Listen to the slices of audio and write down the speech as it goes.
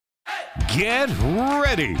Get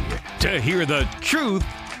ready to hear the truth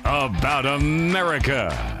about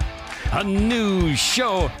America. A news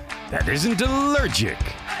show that isn't allergic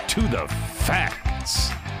to the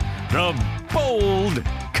facts. The Bold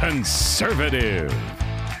Conservative.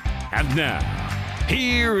 And now,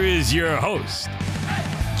 here is your host,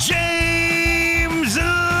 James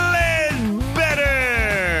Ledbetter.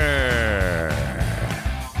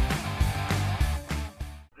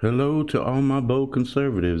 Hello to all my bold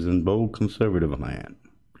conservatives in bold conservative land.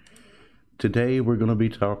 Today we're going to be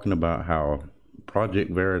talking about how Project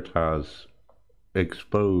Veritas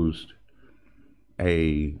exposed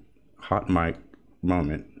a hot mic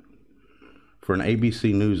moment for an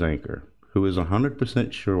ABC News anchor who is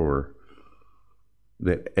 100% sure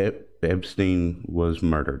that Epstein was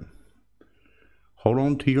murdered. Hold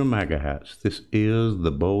on to your MAGA hats. This is the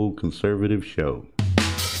Bold Conservative Show.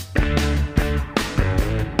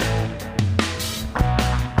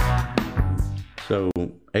 So,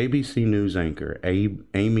 ABC News anchor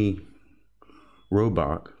Amy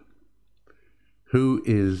Robach, who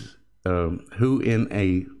in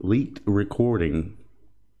a leaked recording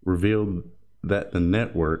revealed that the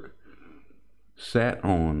network sat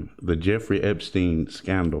on the Jeffrey Epstein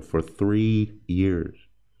scandal for 3 years.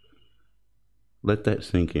 Let that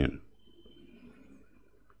sink in.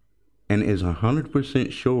 And is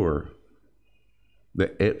 100% sure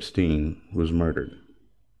that Epstein was murdered.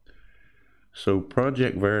 So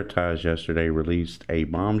Project Veritas yesterday released a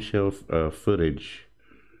bombshell footage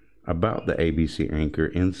about the ABC anchor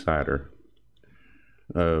insider.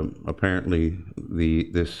 Apparently,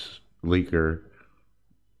 this leaker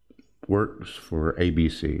works for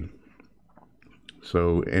ABC.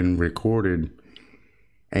 So, and recorded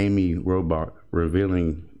Amy Robach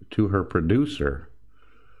revealing to her producer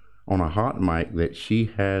on a hot mic that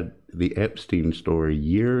she had the Epstein story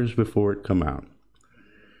years before it come out.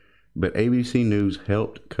 But ABC News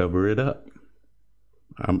helped cover it up.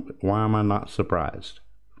 Why am I not surprised?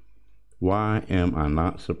 Why am I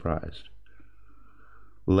not surprised?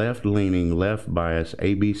 Left-leaning, left-biased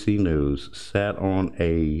ABC News sat on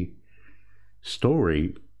a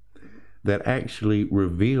story that actually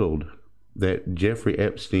revealed that Jeffrey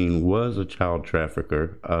Epstein was a child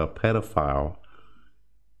trafficker, a pedophile,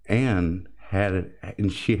 and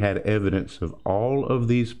she had evidence of all of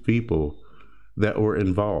these people that were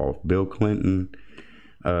involved. Bill Clinton,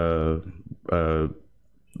 the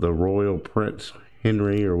royal Prince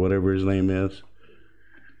Henry, or whatever his name is.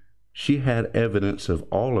 She had evidence of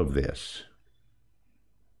all of this.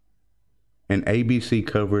 And ABC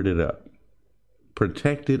covered it up.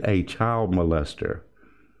 Protected a child molester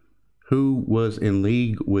who was in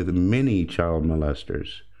league with many child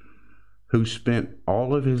molesters, who spent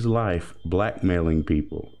all of his life blackmailing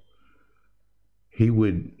people. He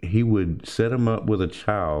would set them up with a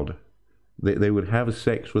child. They would have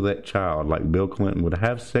sex with that child, like Bill Clinton would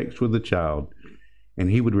have sex with the child,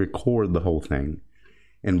 and he would record the whole thing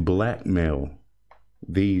and blackmail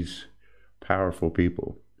these powerful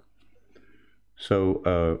people.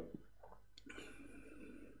 So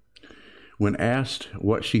when asked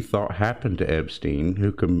what she thought happened to Epstein,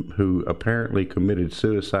 who apparently committed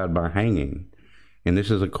suicide by hanging, and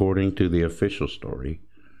this is according to the official story,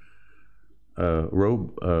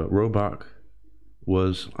 Robach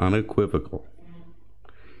was unequivocal.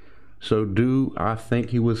 So do I think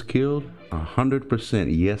he was killed?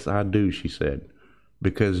 100%. Yes, I do, she said.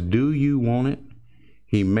 Because do you want it?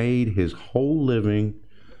 He made his whole living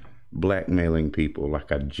blackmailing people,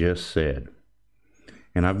 like I just said.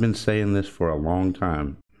 And I've been saying this for a long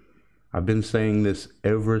time. I've been saying this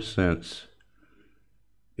ever since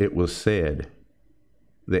it was said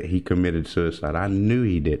that he committed suicide. I knew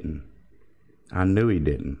he didn't.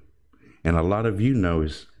 And a lot of you know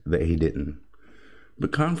that he didn't.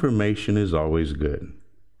 But confirmation is always good.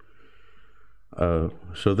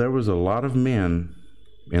 So there was a lot of men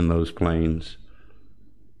in those planes,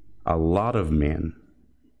 a lot of men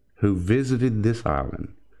who visited this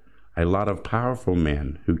island, a lot of powerful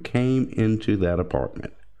men who came into that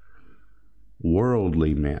apartment,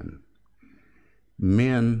 worldly men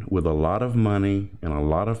with a lot of money and a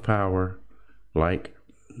lot of power, like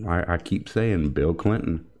I keep saying, Bill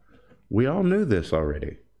Clinton. We all knew this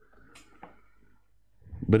already.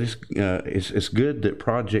 But it's good that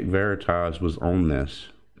Project Veritas was on this.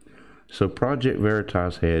 So Project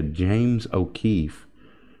Veritas head James O'Keefe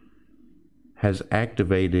has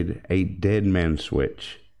activated a dead man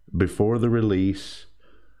switch before the release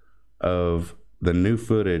of the new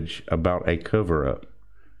footage about a cover-up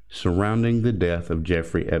surrounding the death of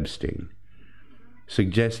Jeffrey Epstein,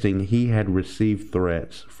 suggesting he had received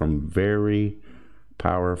threats from very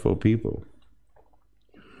powerful people.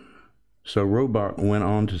 So Robach went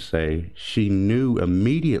on to say she knew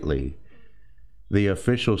immediately the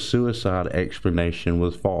official suicide explanation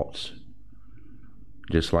was false,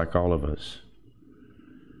 just like all of us.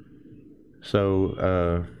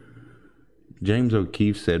 So James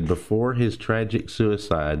O'Keefe said before his tragic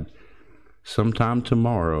suicide, sometime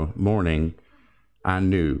tomorrow morning, I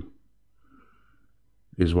knew,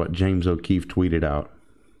 is what James O'Keefe tweeted out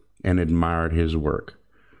and admired his work.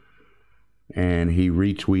 And he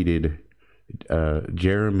retweeted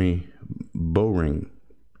Jeremy Bowring,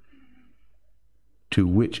 to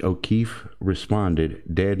which O'Keefe responded,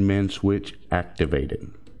 "Dead men switch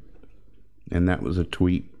activated." And that was a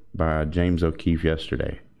tweet by James O'Keefe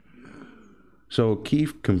yesterday. So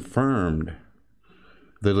O'Keefe confirmed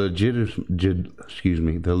the legitimacy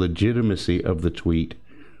of the tweet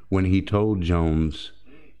when he told Jones,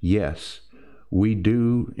 "Yes, we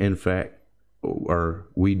do in fact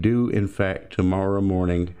tomorrow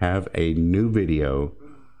morning have a new video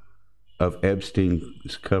of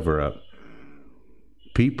Epstein's cover-up.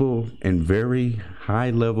 People in very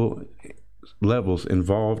high levels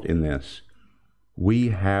involved in this. We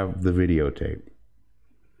have the videotape."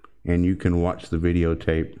 And you can watch the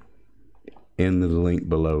videotape in the link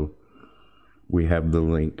below. We have the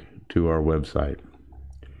link to our website.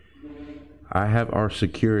 I have our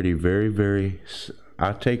security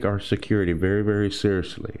I take our security very, very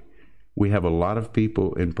seriously. We have a lot of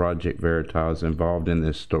people in Project Veritas involved in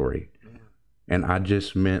this story. And I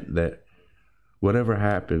just meant that whatever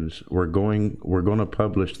happens, we're going to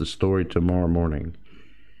publish the story tomorrow morning.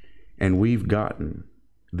 And we've gotten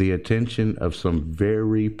the attention of some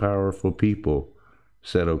very powerful people,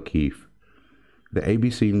 said O'Keefe. The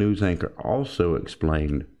ABC News anchor also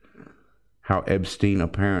explained how Epstein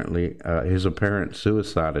his apparent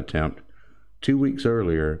suicide attempt 2 weeks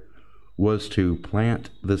earlier was to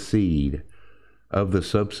plant the seed of the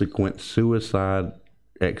subsequent suicide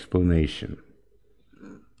explanation.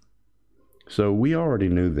 So we already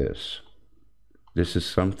knew this. This is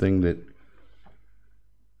something that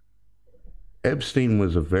Epstein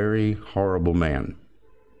was a very horrible man.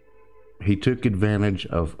 He took advantage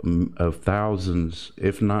of thousands,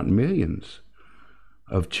 if not millions,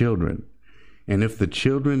 of children. And if the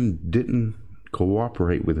children didn't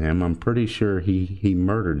cooperate with him, I'm pretty sure he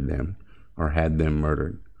murdered them or had them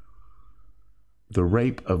murdered. The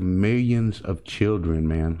rape of millions of children,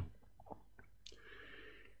 man.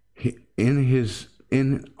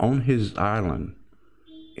 On his island,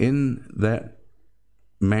 in that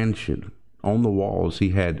mansion, on the walls,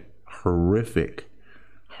 he had horrific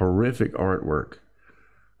artwork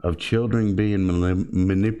of children being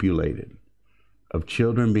manipulated, of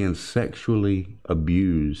children being sexually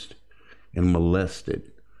abused and molested.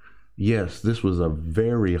 Yes, this was a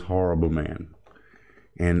very horrible man.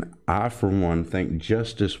 And I, for one, think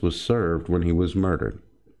justice was served when he was murdered.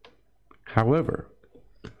 However,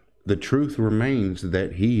 the truth remains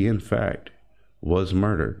that he, in fact, was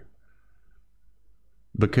murdered.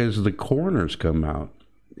 Because the coroners come out,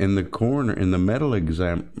 and the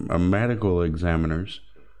medical examiners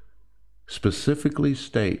specifically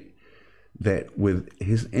state that with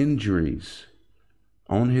his injuries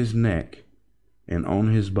on his neck and on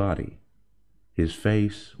his body, his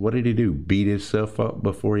face, what did he do? Beat himself up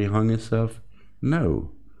before he hung himself?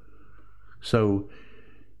 No. So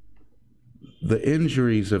the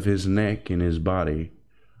injuries of his neck and his body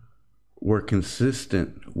were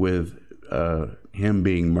consistent with him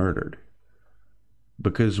being murdered.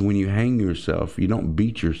 Because when you hang yourself, you don't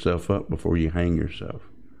beat yourself up before you hang yourself.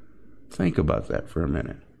 Think about that for a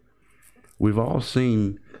minute. We've all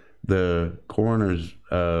seen the coroner's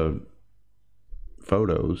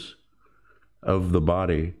photos of the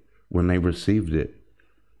body when they received it.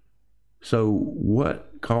 So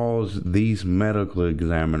what caused these medical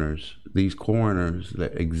examiners, these coroners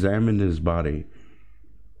that examined his body,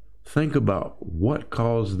 think about what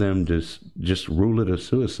caused them to just rule it a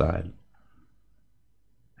suicide?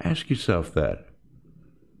 Ask yourself that.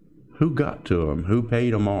 Who got to him? Who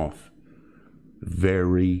paid him off?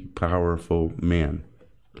 Very powerful men.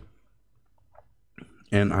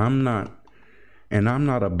 And I'm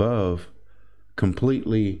not above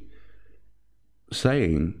completely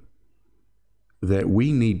saying that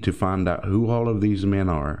we need to find out who all of these men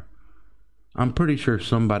are. I'm pretty sure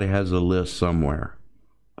somebody has a list somewhere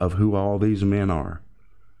of who all these men are.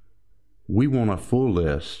 We want a full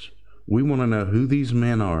list. We want to know who these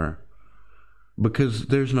men are, because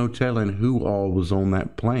there's no telling who all was on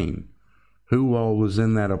that plane, who all was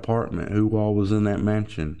in that apartment, who all was in that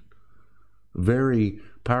mansion. Very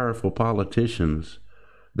powerful politicians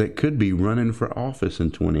that could be running for office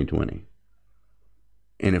in 2020.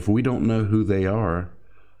 And if we don't know who they are,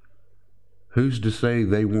 Who's to say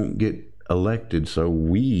they won't get elected? So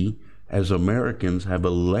we, as Americans, have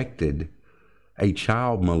elected a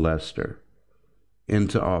child molester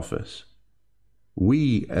into office.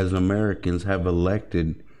 We, as Americans, have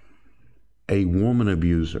elected a woman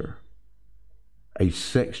abuser, a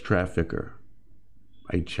sex trafficker,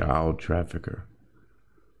 a child trafficker.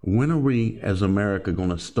 When are we, as America, going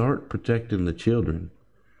to start protecting the children?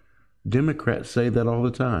 Democrats say that all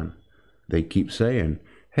the time. They keep saying,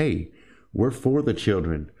 hey, we're for the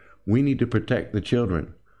children. We need to protect the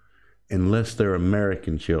children, unless they're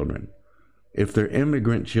American children. If they're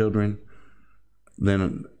immigrant children,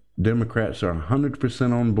 then Democrats are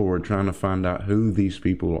 100% on board trying to find out who these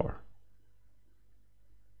people are.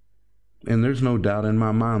 And there's no doubt in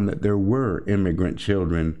my mind that there were immigrant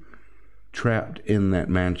children trapped in that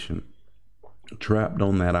mansion, trapped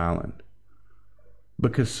on that island.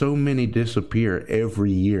 Because so many disappear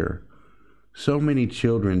every year. So many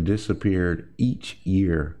children disappeared each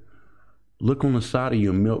year. Look on the side of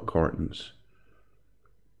your milk cartons.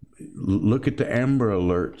 Look at the Amber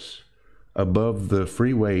Alerts above the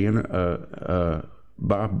freeway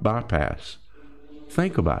bypass.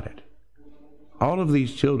 Think about it. All of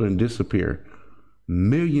these children disappear.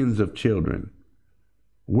 Millions of children.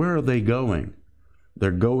 Where are they going?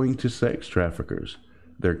 They're going to sex traffickers.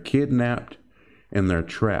 They're kidnapped and they're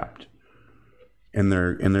trapped. And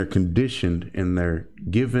they're conditioned and they're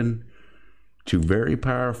given to very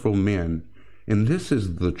powerful men. And this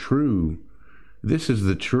is the true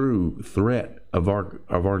threat of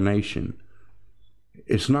our nation.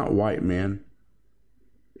 It's not white men.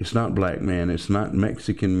 It's not black men. It's not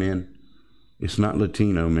Mexican men. It's not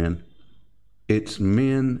Latino men. It's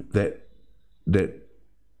men that,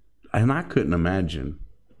 and I couldn't imagine.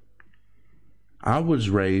 I was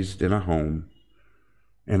raised in a home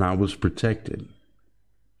and I was protected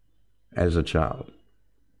as a child.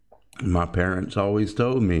 My parents always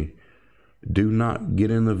told me, do not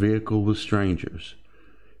get in the vehicle with strangers.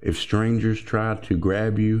 If strangers try to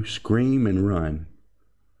grab you, scream and run.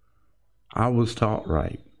 I was taught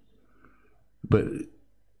right. But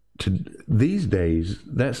these days,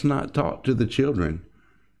 that's not taught to the children.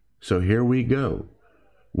 So here we go.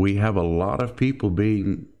 We have a lot of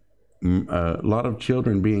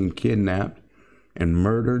children being kidnapped and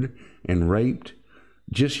murdered and raped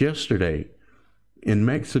just yesterday in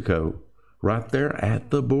Mexico, right there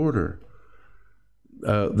at the border.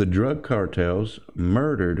 The drug cartels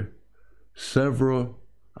murdered several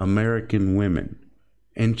American women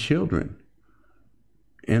and children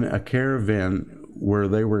in a caravan where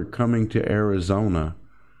they were coming to Arizona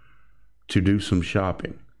to do some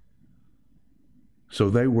shopping. So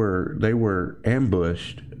they were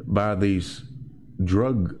ambushed by these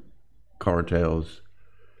drug cartels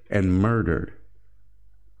and murdered.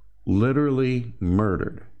 Literally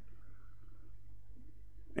murdered.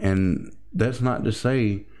 And that's not to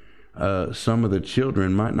say some of the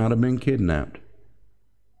children might not have been kidnapped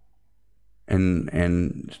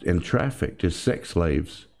and trafficked as sex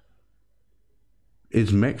slaves.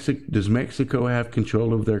 Does Mexico have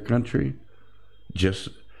control of their country? Just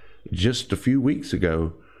a few weeks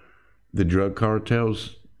ago, the drug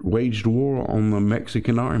cartels waged war on the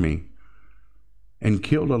Mexican army and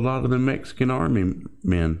killed a lot of the Mexican army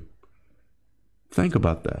men. Think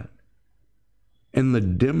about that. And the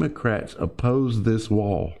Democrats oppose this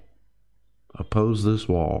wall. But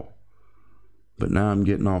now I'm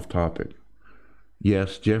getting off topic.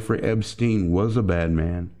 Yes, Jeffrey Epstein was a bad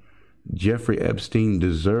man. Jeffrey Epstein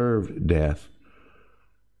deserved death.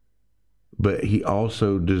 But he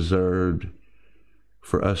also deserved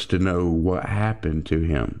for us to know what happened to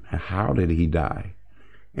him. How did he die?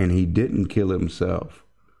 And he didn't kill himself.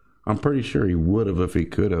 I'm pretty sure he would have if he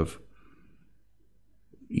could have.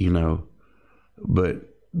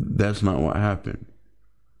 But that's not what happened.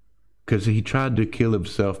 Because he tried to kill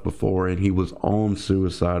himself before and he was on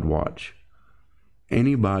suicide watch.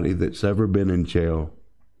 Anybody that's ever been in jail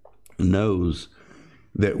knows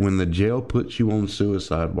that when the jail puts you on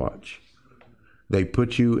suicide watch, they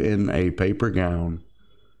put you in a paper gown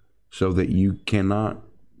so that you cannot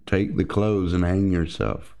take the clothes and hang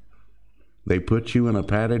yourself. They put you in a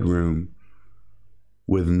padded room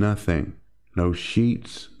with nothing, no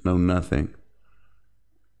sheets, no nothing.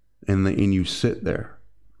 And you sit there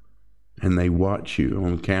and they watch you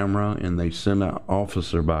on camera and they send an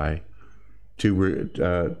officer by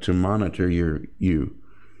to monitor you.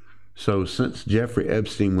 So since Jeffrey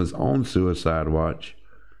Epstein was on suicide watch,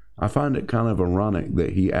 I find it kind of ironic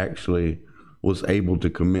that he actually was able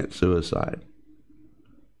to commit suicide.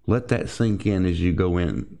 Let that sink in as you go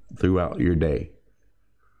in throughout your day.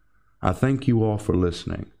 I thank you all for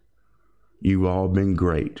listening. You've all been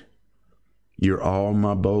great. You're all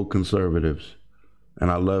my bold conservatives,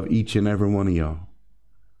 and I love each and every one of y'all.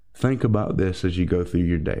 Think about this as you go through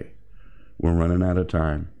your day. We're running out of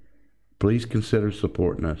time. Please consider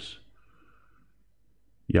supporting us.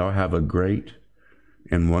 Y'all have a great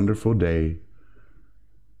and wonderful day,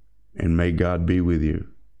 and may God be with you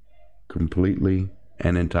completely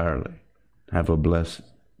and entirely. Have a blessed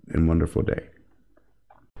and wonderful day.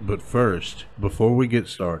 But first, before we get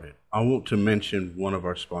started, I want to mention one of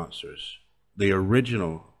our sponsors, the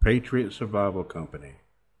original Patriot Survival Company.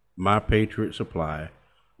 My Patriot Supply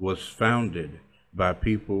was founded by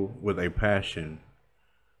people with a passion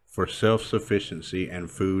for self-sufficiency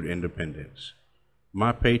and food independence.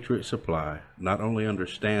 My Patriot Supply not only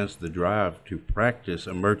understands the drive to practice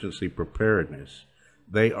emergency preparedness,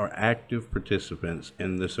 they are active participants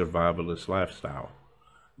in the survivalist lifestyle.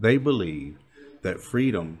 They believe that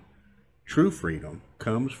freedom, true freedom,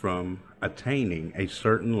 comes from attaining a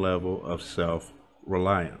certain level of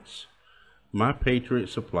self-reliance. My Patriot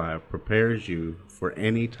Supply prepares you for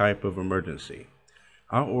any type of emergency.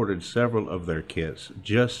 I ordered several of their kits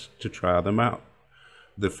just to try them out.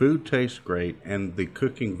 The food tastes great, and the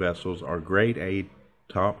cooking vessels are grade A,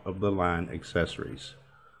 top-of-the-line accessories.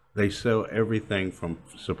 They sell everything from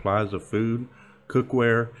supplies of food,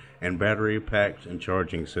 cookware, and battery packs and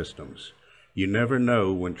charging systems. You never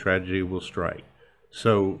know when tragedy will strike,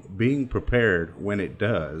 so being prepared when it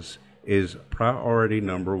does is priority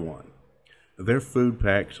number one. Their food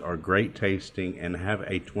packs are great tasting and have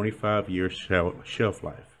a 25-year shelf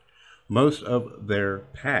life. Most of their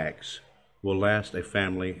packs will last a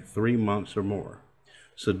family 3 months or more.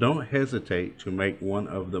 So don't hesitate to make one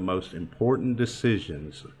of the most important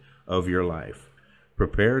decisions of your life.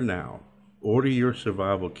 Prepare now. Order your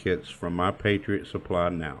survival kits from My Patriot Supply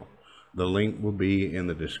now. The link will be in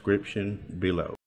the description below.